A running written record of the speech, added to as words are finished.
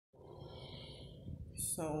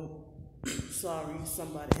So, sorry,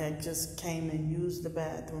 somebody had just came and used the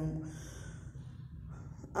bathroom.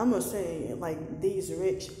 I'm gonna say, like, these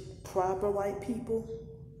rich, proper white people,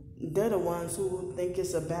 they're the ones who think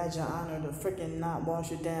it's a badge of honor to freaking not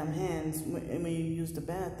wash your damn hands when you use the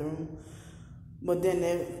bathroom. But then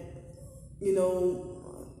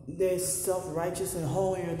they're self-righteous and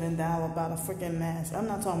holier than thou about a freaking mask. I'm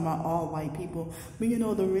not talking about all white people, but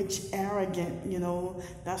the rich, arrogant,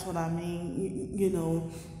 that's what I mean.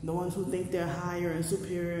 The ones who think they're higher and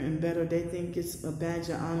superior and better, they think it's a badge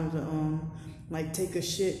of honor to take a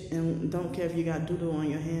shit and don't care if you got doodle on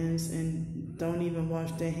your hands and don't even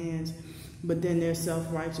wash their hands. But then they're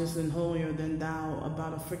self-righteous and holier than thou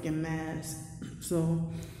about a freaking mask.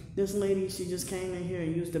 So this lady, she just came in here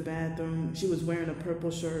and used the bathroom. She was wearing a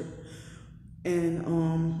purple shirt. And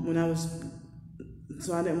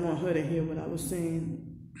so I didn't want her to hear what I was saying,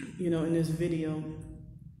 in this video.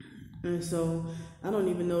 And so I don't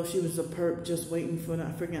even know if she was a perp just waiting for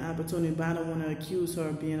that freaking opportunity, but I don't want to accuse her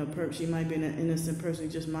of being a perp. She might be an innocent person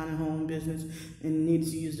just minding her own business and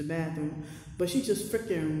needs to use the bathroom. But she just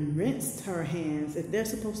freaking rinsed her hands. If there's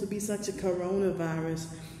supposed to be such a coronavirus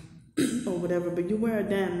or whatever, but you wear a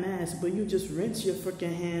damn mask, but you just rinse your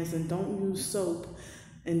freaking hands and don't use soap,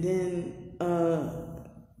 and then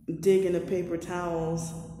dig in the paper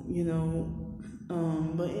towels,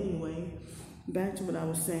 but anyway, back to what I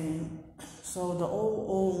was saying. So the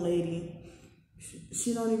old lady,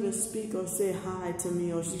 she don't even speak or say hi to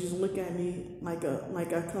me, or she just look at me like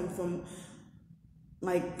I come from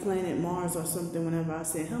planet Mars or something whenever I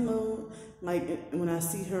say hello, when I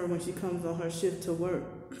see her when she comes on her shift to work.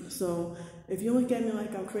 So if you look at me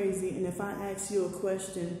like I'm crazy, and if I ask you a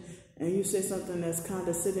question and you say something that's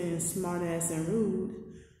condescending and smart ass and rude,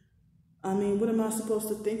 I mean, what am I supposed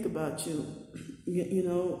to think about you?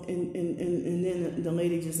 And then the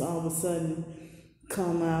lady just all of a sudden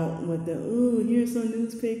come out with here's some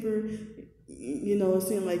newspaper. It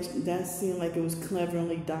seemed like it was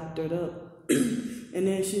cleverly doctored up. And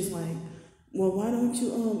then she's like, well, why don't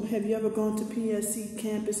you, have you ever gone to PSC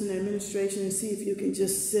campus and administration and see if you can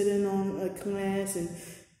just sit in on a class and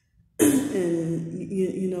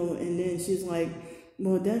then she's like,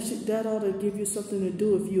 well, that ought to give you something to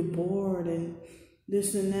do if you're bored and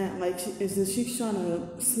this and that. She's trying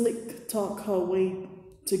to slick talk her way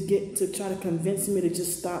to try to convince me to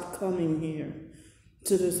just stop coming here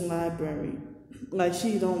to this library. Like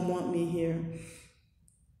she don't want me here.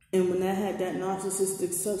 And when I had that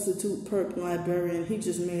narcissistic substitute perp librarian, he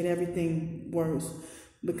just made everything worse.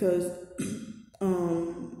 Because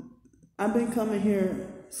I've been coming here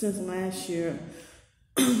since last year,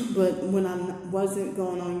 but when I wasn't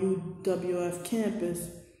going on UWF campus,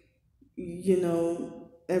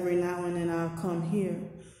 every now and then I'll come here.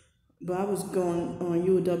 But I was going on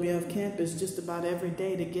UWF campus just about every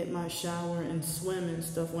day to get my shower and swim and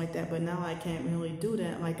stuff like that. But now I can't really do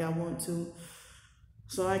that like I want to.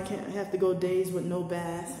 So I can't have to go days with no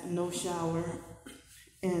bath, no shower.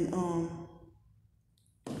 And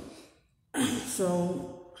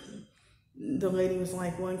so the lady was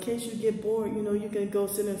like, well, in case you get bored, you can go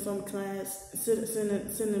sit in some class, sit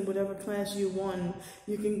in whatever class you want.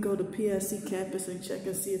 You can go to PSC campus and check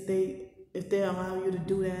and see if they allow you to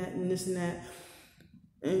do that and this and that.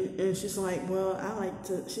 And she's like, well,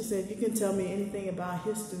 she said, you can tell me anything about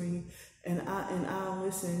history and I'll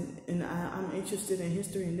listen, and I'm interested in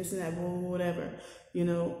history and this and that, whatever,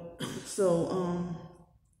 So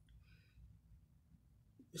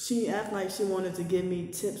she acted like she wanted to give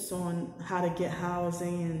me tips on how to get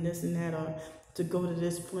housing and this and that, or to go to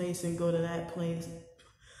this place and go to that place.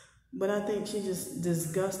 But I think she just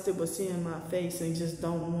disgusted with seeing my face and just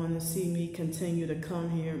don't want to see me continue to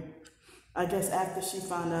come here. I guess after she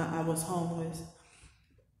found out I was homeless.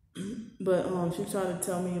 But she tried to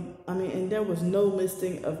tell me, and there was no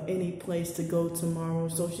listing of any place to go tomorrow.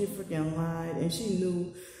 So she freaking lied, and she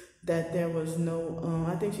knew that there was no,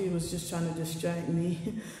 I think she was just trying to distract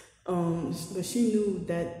me. But she knew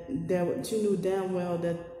she knew damn well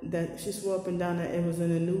that she swore up and down that it was in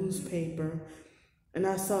the newspaper. And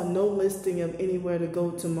I saw no listing of anywhere to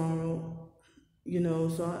go tomorrow.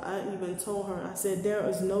 So I even told her, I said, there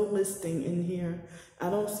is no listing in here. I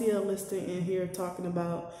don't see a listing in here talking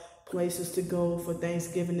about places to go for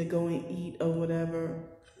Thanksgiving to go and eat or whatever.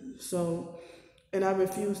 So, and I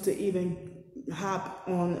refused to even hop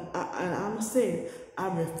on, and I'm gonna say, I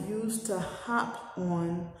refused to hop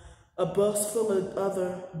on a bus full of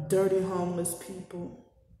other dirty homeless people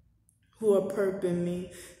who are perping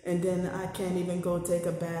me, and then I can't even go take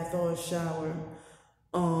a bath or a shower.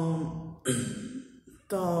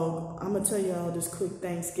 Dog, I'm gonna tell y'all this quick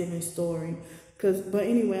Thanksgiving story, But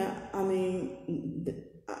anyway, I mean,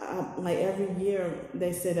 like every year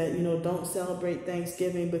they say that, don't celebrate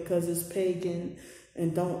Thanksgiving because it's pagan,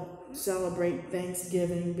 and don't celebrate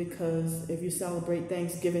Thanksgiving because if you celebrate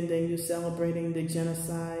Thanksgiving, then you're celebrating the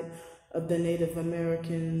genocide of the Native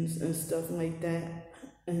Americans and stuff like that,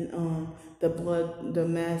 and the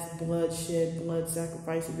mass bloodshed, blood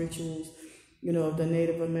sacrifice rituals, of the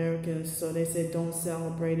Native Americans. So they said don't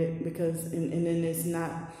celebrate it because, and then it's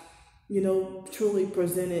not, truly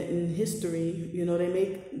presented in history. They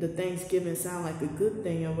make the Thanksgiving sound like a good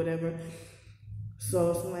thing or whatever.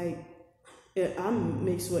 So it's like, I'm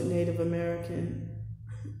mixed with Native American,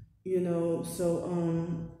 so,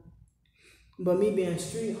 but me being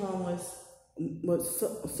street homeless with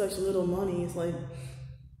such little money, it's like,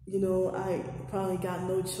 I probably got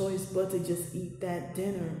no choice but to just eat that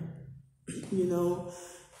dinner, and,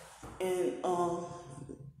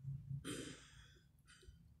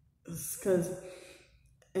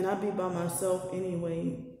 and I be by myself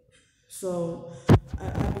anyway, so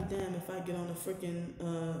I'd be damned if I get on a freaking,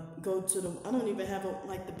 go to the, I don't even have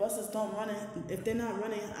the buses don't run it. If they're not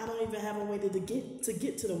running, I don't even have a way to get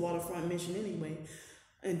to the waterfront mission anyway.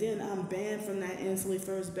 And then I'm banned from that Inslee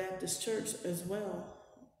First Baptist Church as well.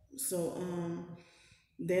 So,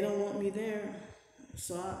 they don't want me there.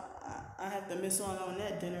 So I have to miss out on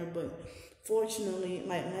that dinner. But fortunately,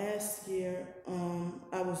 like last year,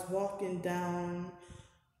 I was walking down,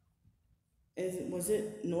 was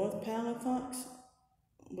it North Palafox?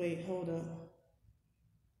 Wait, hold up.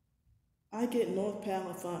 I get North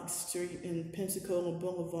Palafox Street and Pensacola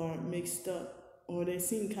Boulevard mixed up, or they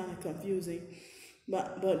seem kind of confusing.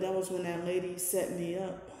 But that was when that lady set me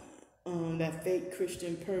up. That fake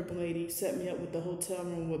Christian perp lady set me up with the hotel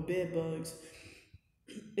room with bed bugs,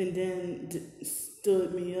 and then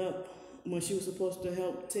stood me up when she was supposed to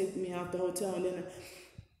help take me out the hotel. And then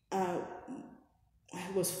I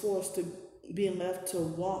was forced to be left to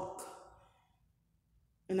walk.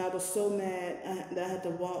 And I was so mad that I had to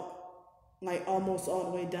walk like almost all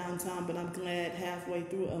the way downtown, but I'm glad halfway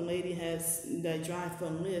through a lady that drive for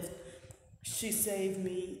Lyft. She saved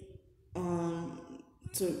me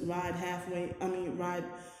to ride ride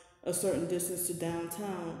a certain distance to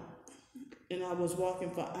downtown. And I was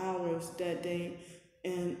walking for hours that day,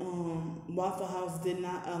 and Waffle House did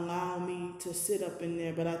not allow me to sit up in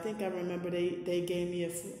there. But I think I remember they gave me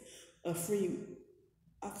a free,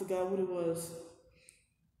 I forgot what it was.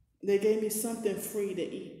 They gave me something free to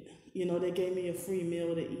eat. They gave me a free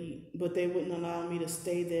meal to eat, but they wouldn't allow me to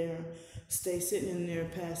stay sitting in there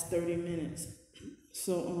past 30 minutes.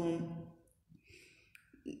 So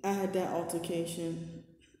I had that altercation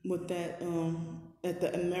with that at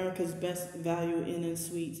the America's Best Value Inn and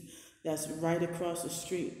Suites that's right across the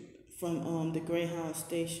street from the Greyhound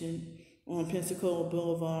station on Pensacola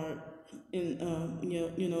Boulevard in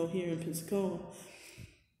here in Pensacola.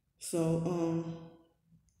 So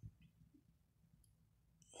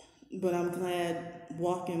but I'm glad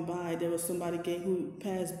walking by, there was somebody who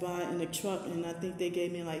passed by in a truck, and I think they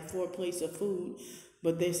gave me like 4 plates of food,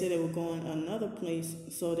 but they said they were going another place,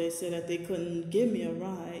 so they said that they couldn't give me a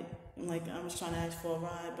ride. Like, I was trying to ask for a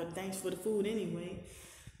ride, but thanks for the food anyway,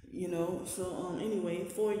 So anyway,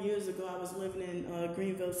 4 years ago, I was living in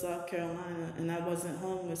Greenville, South Carolina, and I wasn't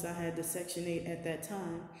homeless. I had the Section 8 at that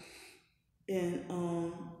time, and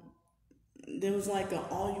there was like an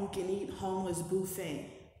all-you-can-eat homeless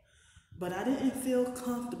buffet. But I didn't feel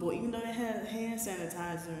comfortable, even though they had hand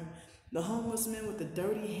sanitizer. The homeless men with the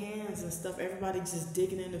dirty hands and stuff, everybody just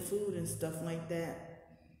digging in the food and stuff like that.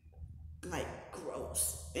 Like,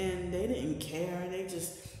 gross. And they didn't care. They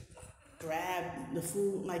just grabbed the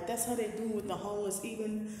food. Like, that's how they do with the homeless,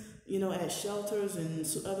 even, at shelters and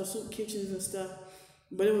other soup kitchens and stuff.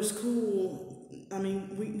 But it was cool. I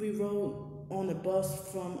mean, we rode on the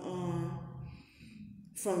bus from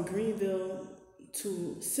Greenville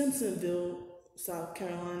to Simpsonville, South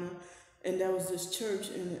Carolina, and there was this church,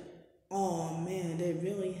 and oh man, they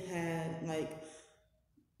really had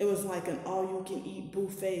it was like an all-you-can-eat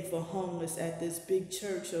buffet for homeless at this big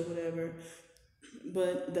church or whatever.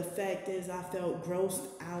 But the fact is, I felt grossed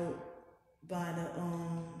out by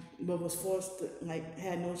but was forced to,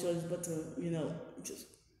 had no choice but to, just,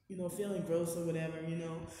 feeling gross or whatever,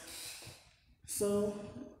 So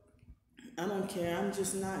I don't care. I'm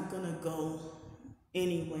just not gonna go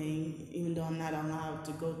anyway, even though I'm not allowed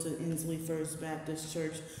to go to Inslee First Baptist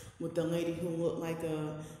Church with the lady who looked like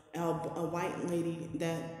a white lady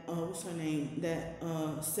that, what's her name? That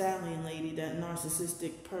Sally lady, that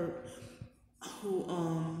narcissistic perp who,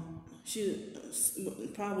 she's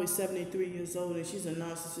probably 73 years old, and she's a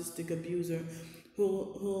narcissistic abuser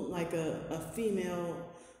who like a female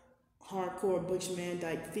hardcore Bushman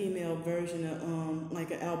like female version of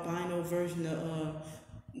like an albino version of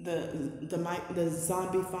the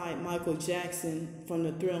zombified Michael Jackson from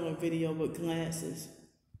the Thriller video with glasses.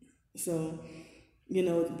 So, you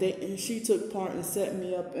know, she took part and set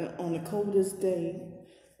me up on the coldest day.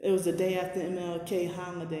 It was the day after MLK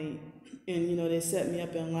holiday, and you know they set me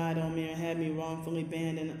up and lied on me and had me wrongfully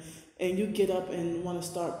banned. And you get up and want to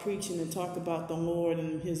start preaching and talk about the Lord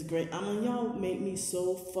and His great. I mean, y'all make me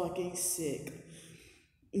so fucking sick.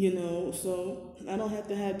 You know, so I don't have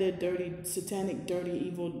to have their dirty, satanic, dirty,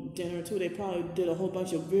 evil dinner too. They probably did a whole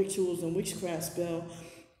bunch of rituals and witchcraft spell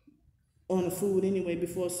on the food anyway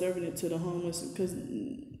before serving it to the homeless. Because,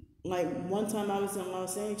 like, one time I was in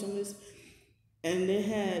Los Angeles, and they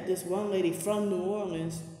had this one lady from New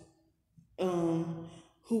Orleans,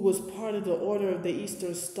 who was part of the Order of the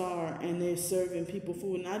Eastern Star, and they're serving people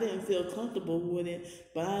food, and I didn't feel comfortable with it,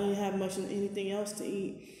 but I didn't have much of anything else to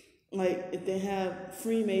eat. Like, if they have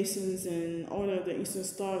Freemasons and Order of the Eastern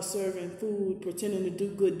Star serving food, pretending to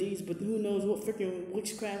do good deeds, but who knows what freaking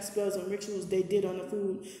witchcraft spells and rituals they did on the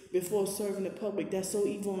food before serving the public. That's so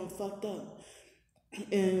evil and fucked up.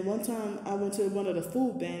 And one time I went to one of the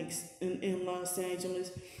food banks in Los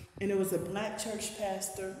Angeles, and there was a black church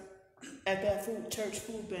pastor at that church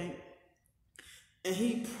food bank, and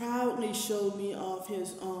he proudly showed me off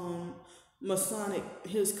his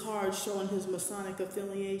his card showing his Masonic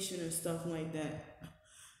affiliation and stuff like that.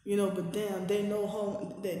 You know, but damn, they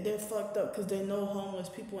know they're fucked up because they know homeless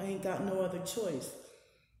people ain't got no other choice.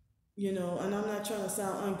 You know, and I'm not trying to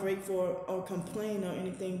sound ungrateful or complain or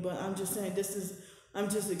anything, but I'm just saying I'm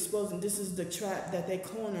just exposing this is the trap that they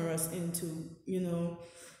corner us into, you know.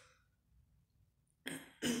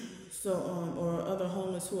 So, or other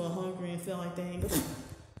homeless who are hungry and feel like they ain't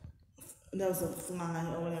that was a fly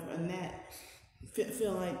or whatever, a gnat.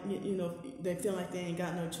 Feel like, you know, they feel like they ain't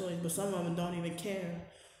got no choice, but some of them don't even care.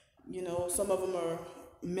 You know, some of them are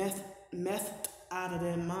methed out of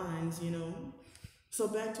their minds, you know. So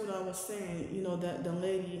back to what I was saying, you know, that the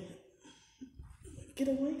lady, get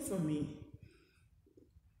away from me.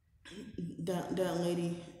 That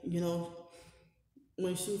lady, you know,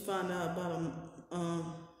 when she found out about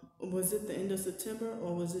was it the end of September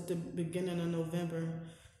or was it the beginning of November?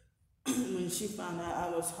 When she found out I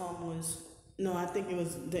was homeless, no, I think it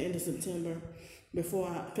was the end of September,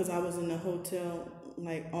 because I was in the hotel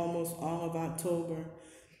like almost all of October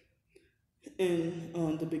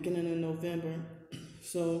and the beginning of November.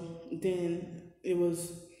 So then it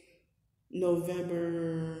was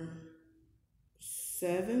November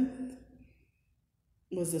 7th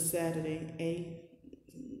was a Saturday, 8th,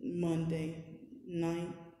 Monday,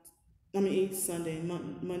 9th. 8th Sunday,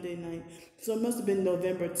 Monday night. So it must have been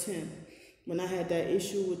November 10th when I had that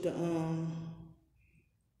issue with the when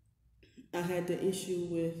I had the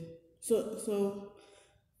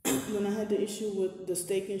issue with the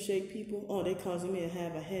Steak and Shake people, they causing me to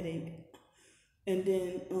have a headache. And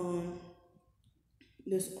then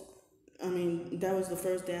that was the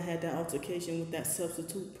first day I had that altercation with that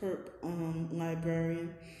substitute perp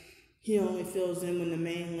librarian. He only fills in when the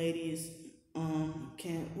main lady is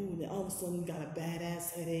all of a sudden got a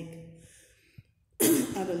badass headache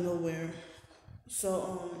out of nowhere.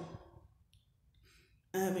 So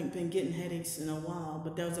I haven't been getting headaches in a while,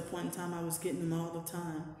 but there was a point in time I was getting them all the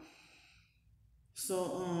time.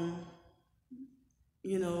 So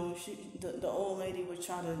you know, the old lady would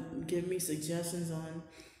try to give me suggestions on,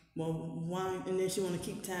 well, why, and then she want to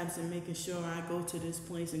keep tabs and making sure I go to this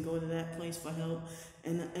place and go to that place for help,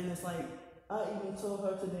 and it's like, I even told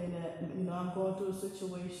her today that, you know, I'm going through a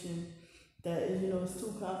situation that is, you know, it's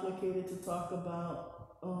too complicated to talk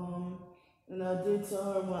about. And I did tell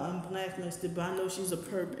her, well, I'm blacklisted, but I know she's a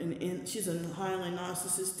perp, and she's a highly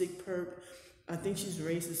narcissistic perp. I think she's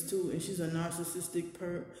racist too, and she's a narcissistic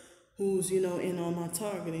perp who's, you know, in on my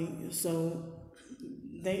targeting. So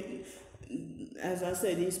as I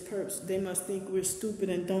said, these perps, they must think we're stupid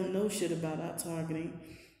and don't know shit about our targeting.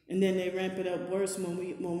 And then they ramp it up worse when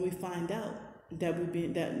we find out that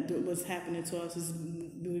what's happening to us is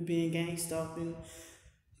we being gang stalked and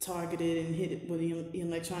targeted and hit with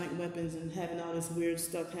electronic weapons and having all this weird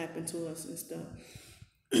stuff happen to us and stuff.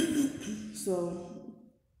 So,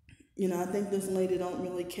 you know, I think this lady don't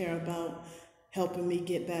really care about helping me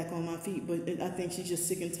get back on my feet, but I think she's just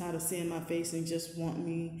sick and tired of seeing my face and just want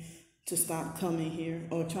me to stop coming here,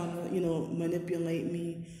 or trying to, you know, manipulate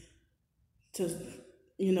me to,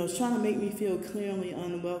 you know, trying to make me feel clearly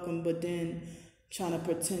unwelcome, but then trying to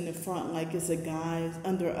pretend to front like it's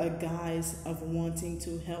under a guise of wanting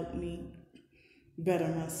to help me better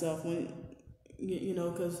myself. When, you know,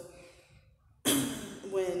 because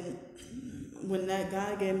when when that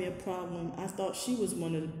guy gave me a problem, I thought she was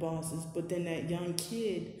one of the bosses, but then that young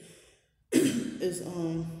kid is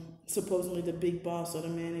supposedly the big boss or the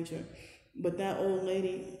manager. But that old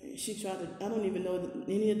lady, she tried to, I don't even know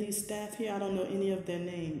any of these staff here, I don't know any of their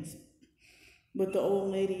names. But the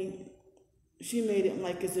old lady, she made it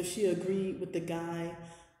like as if she agreed with the guy,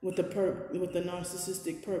 with the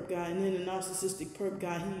narcissistic perp guy, and then the narcissistic perp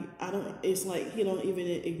guy, it's like he don't even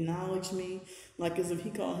acknowledge me, like as if he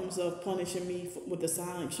called himself punishing me with the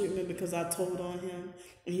silent treatment because I told on him,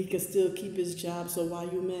 and he could still keep his job. So why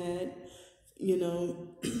you mad, you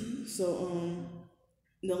know? So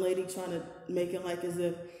the lady trying to make it like as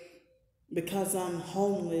if because I'm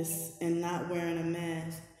homeless and not wearing a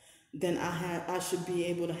mask, then I should be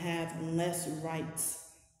able to have less rights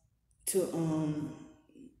to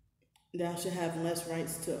that I should have less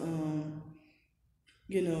rights to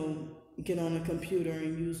you know, get on a computer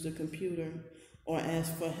and use the computer or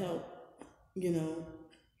ask for help, you know.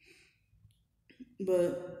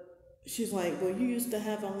 But she's like, well, you used to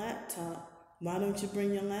have a laptop. Why don't you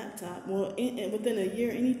bring your laptop? Well, within a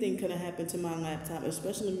year, anything could have happened to my laptop,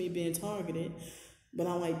 especially me being targeted. But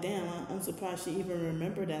I'm like, damn, I'm surprised she even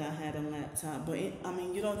remembered that I had a laptop. But I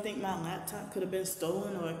mean, you don't think my laptop could have been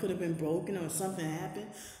stolen or it could have been broken or something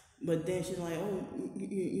happened? But then she's like, oh,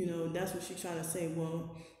 you know, that's what she's trying to say.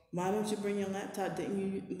 Well, why don't you bring your laptop? Didn't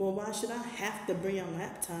you? Well, why should I have to bring a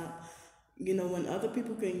laptop, you know, when other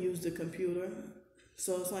people can use the computer?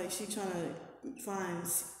 So it's like she's trying to find,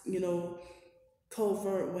 you know,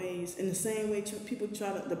 covert ways. In the same way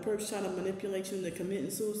the perps try to manipulate you into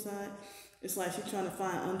committing suicide. It's like she's trying to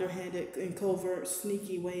find underhanded and covert,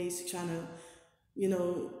 sneaky ways, trying to, you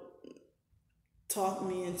know, talk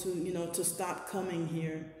me into, you know, to stop coming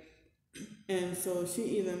here. And so she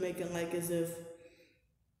even making like as if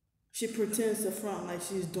she pretends to front like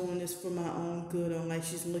she's doing this for my own good or like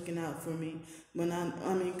she's looking out for me. When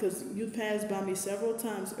I mean, because you passed by me several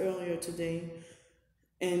times earlier today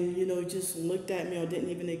and, you know, just looked at me or didn't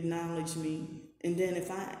even acknowledge me. And then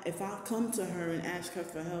if I come to her and ask her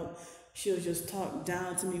for help, she'll just talk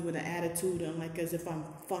down to me with an attitude and like as if I'm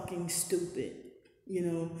fucking stupid, you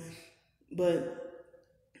know. But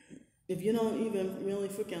if you don't even really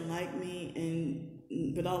freaking like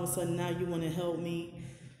me but all of a sudden now you want to help me,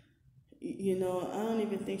 you know, I don't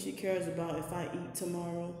even think she cares about if I eat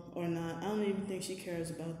tomorrow or not. I don't even think she cares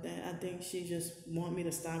about that. I think she just want me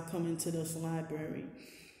to stop coming to this library.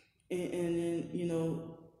 And then, you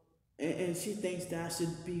know, and she thinks that I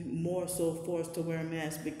should be more so forced to wear a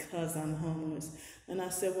mask because I'm homeless. And I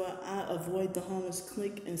said, well, I avoid the homeless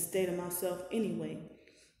clique and stay to myself anyway.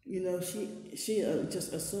 You know, she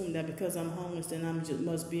just assumed that because I'm homeless, then I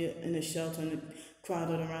must be in a shelter and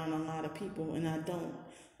crowded around a lot of people, and I don't.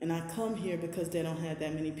 And I come here because they don't have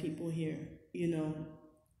that many people here. You know,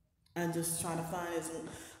 I just try to find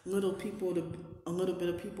a little bit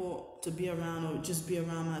of people to be around, or just be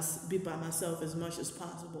by myself as much as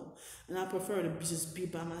possible. And I prefer to just be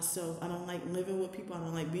by myself. I don't like living with people. I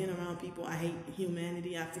don't like being around people. I hate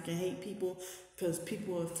humanity. I freaking hate people because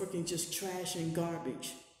people are freaking just trash and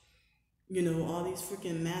garbage. You know, all these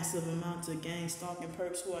freaking massive amounts of gang stalking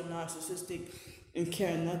perps who are narcissistic and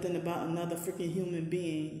care nothing about another freaking human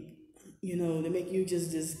being. You know, they make you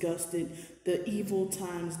just disgusted. The evil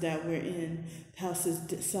times that we're in, how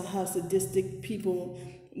sadistic people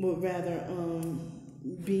would rather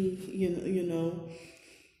be, you know.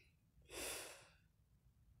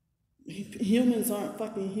 Humans aren't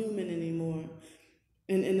fucking human anymore.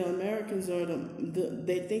 And the Americans are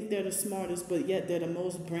they think they're the smartest, but yet they're the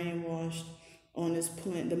most brainwashed on this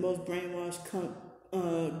planet, the most brainwashed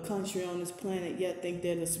country on this planet, yet think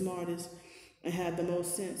they're the smartest and have the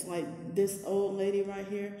most sense. Like this old lady right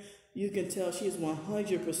here, you can tell she's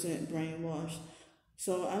 100% brainwashed.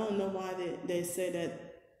 So I don't know why they say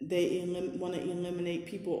that they want to eliminate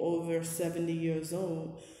people over 70 years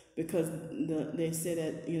old, because they say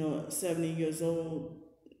that, you know, 70 years old,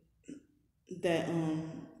 that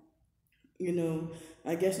you know,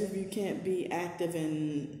 I guess if you can't be active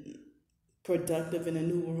and productive in a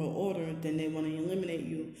new world order, then they want to eliminate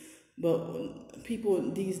you. But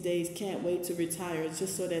people these days can't wait to retire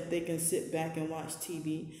just so that they can sit back and watch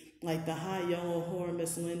TV. Like the high young old whore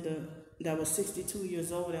Miss Linda that was 62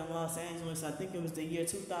 years old in Los Angeles. I think it was the year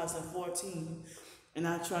 2014. And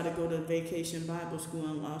I tried to go to Vacation Bible School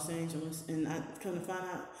in Los Angeles, and I kind of found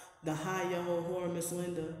out the high young old whore Miss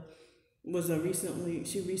Linda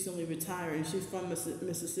she recently retired, and she's from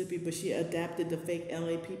Mississippi, but she adapted the fake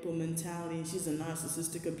LA people mentality, and she's a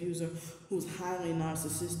narcissistic abuser who's highly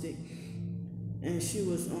narcissistic. And she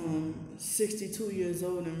was 62 years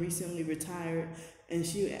old and recently retired, And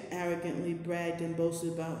she arrogantly bragged and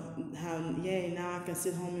boasted about how, yay, now I can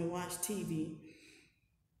sit home and watch TV.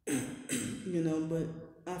 But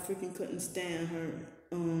I freaking couldn't stand her.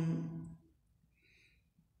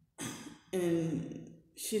 And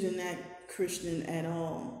she didn't act Christian at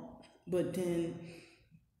all. But then,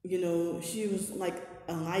 she was like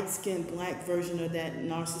a light-skinned black version of that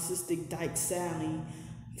narcissistic dyke Sally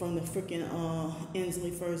from the freaking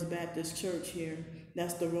Inslee First Baptist Church here.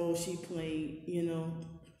 That's the role she played,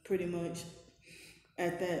 pretty much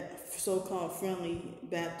at that so-called friendly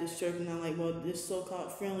Baptist church. And I'm like, well, this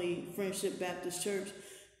so-called friendly Friendship Baptist Church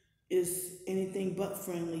is anything but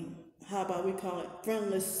friendly. How about we call it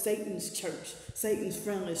Friendless Satan's Church, Satan's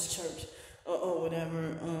Friendless Church, or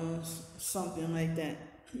whatever, something like that.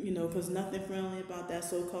 Because nothing friendly about that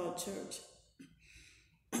so-called church.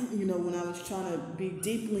 When I was trying to be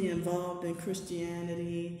deeply involved in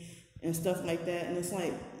Christianity and stuff like that, and it's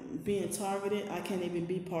like being targeted, I can't even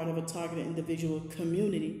be part of a targeted individual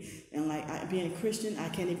community. And like being Christian, I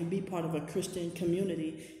can't even be part of a Christian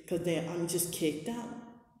community because I'm just kicked out,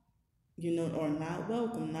 or not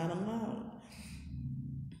welcome, not allowed.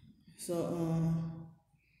 So,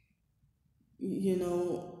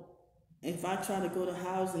 if I try to go to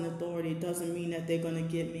housing authority, it doesn't mean that they're going to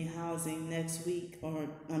get me housing next week.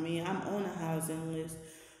 I'm on a housing list.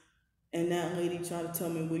 And that lady tried to tell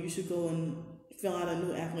me, well, you should go and fill out a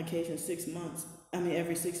new application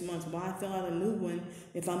every 6 months. Why fill out a new one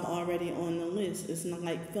if I'm already on the list? It's not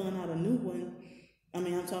like filling out a new one. I'm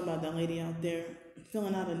talking about that lady out there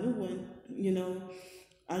filling out a new one,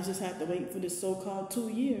 I just have to wait for this so-called 2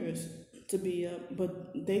 years to be up.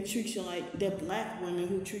 But they treat you like, they're black women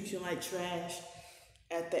who treat you like trash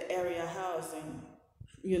at the area housing,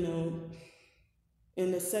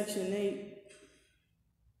 in the Section 8,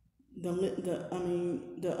 the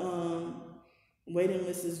waiting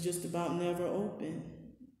list is just about never open.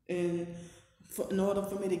 And in order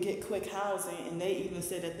for me to get quick housing, and they even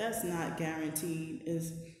say that that's not guaranteed,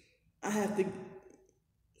 is I have to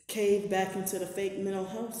cave back into the fake mental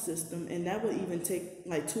health system, and that would even take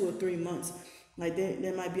like 2 or 3 months. Like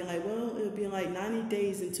they might be like, well, it'll be like 90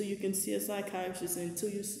 days until you can see a psychiatrist, until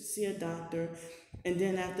you see a doctor, and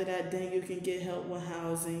then after that, then you can get help with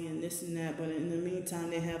housing and this and that. But in the meantime,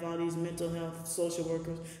 they have all these mental health social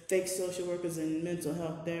workers, fake social workers and mental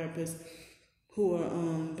health therapists who are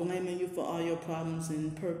blaming you for all your problems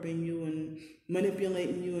and perping you and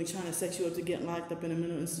manipulating you and trying to set you up to get locked up in a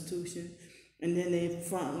mental institution. And then they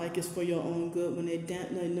front like it's for your own good when they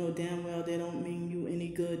know damn well they don't mean you any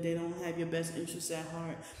good. They don't have your best interests at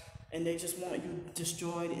heart. And they just want you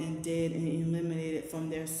destroyed and dead and eliminated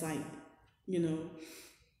from their sight,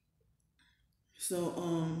 So,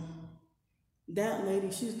 that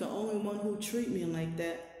lady, she's the only one who treat me like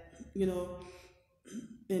that,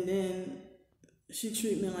 And then she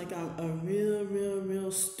treat me like I'm a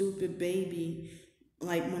real stupid baby.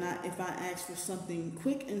 Like if I ask for something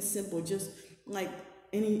quick and simple, just like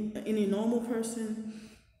any normal person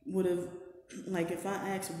would have, like if I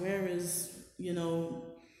ask where is,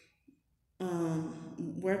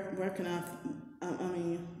 where can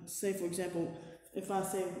say for example, if I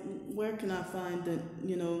say where can I find the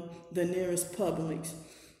nearest Publix,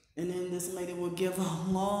 and then this lady will give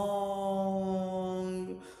a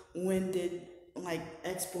long-winded like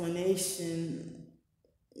explanation,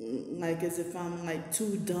 like as if I'm like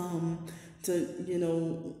too dumb to,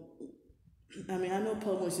 I know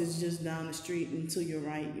Publix is just down the street until you're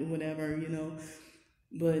right, whatever,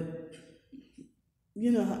 but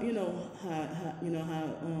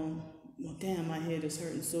damn, my head is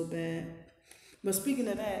hurting so bad. But speaking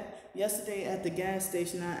of that, yesterday at the gas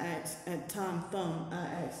station, I asked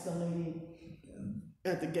the lady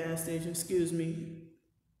at the gas station, excuse me,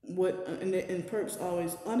 what, and perps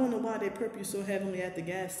always, I don't know why they perp you so heavily at the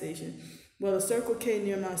gas station. Well, the Circle K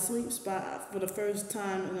near my sleep spot, for the first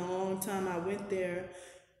time in a long time, I went there,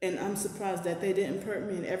 and I'm surprised that they didn't perp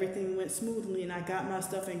me and everything went smoothly, and I got my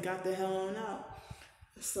stuff and got the hell on out.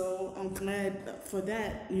 So I'm glad for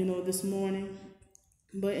that, this morning.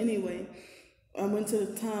 But anyway, I went to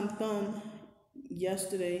the Tom Thumb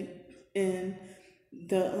yesterday, and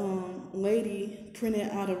the lady printed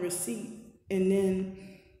out a receipt and then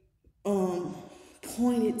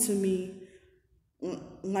pointed to me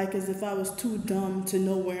like as if I was too dumb to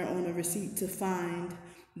know where on a receipt to find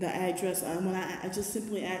the address. When I just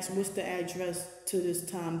simply asked, what's the address to this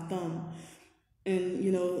Tom Thumb? And,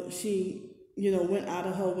 she, went out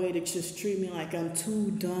of her way to just treat me like I'm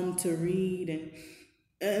too dumb to read.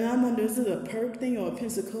 And I wonder, is it a perp thing or a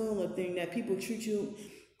Pensacola thing that people treat me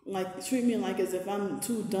like as if I'm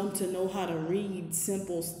too dumb to know how to read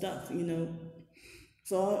simple stuff,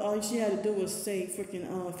 So all she had to do was say freaking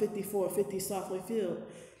 5450 Software Field.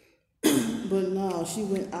 But no, she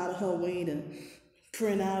went out of her way to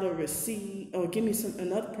print out a receipt or give me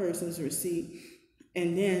another person's receipt,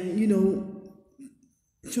 and then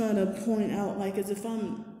trying to point out like as if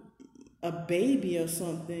I'm a baby or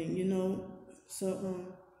something. So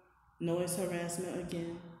noise harassment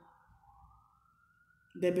again.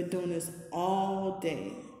 They've been doing this all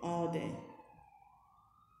day, all day,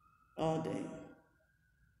 all day.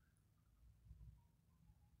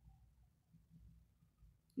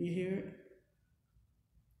 You hear it?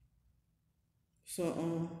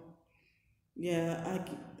 So yeah,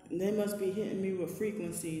 they must be hitting me with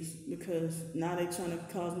frequencies, because now they're trying to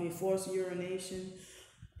cause me forced urination,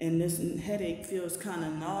 and this headache feels kind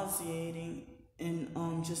of nauseating, and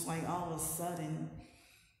just like all of a sudden,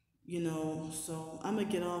 so I'm gonna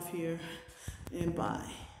get off here, and bye.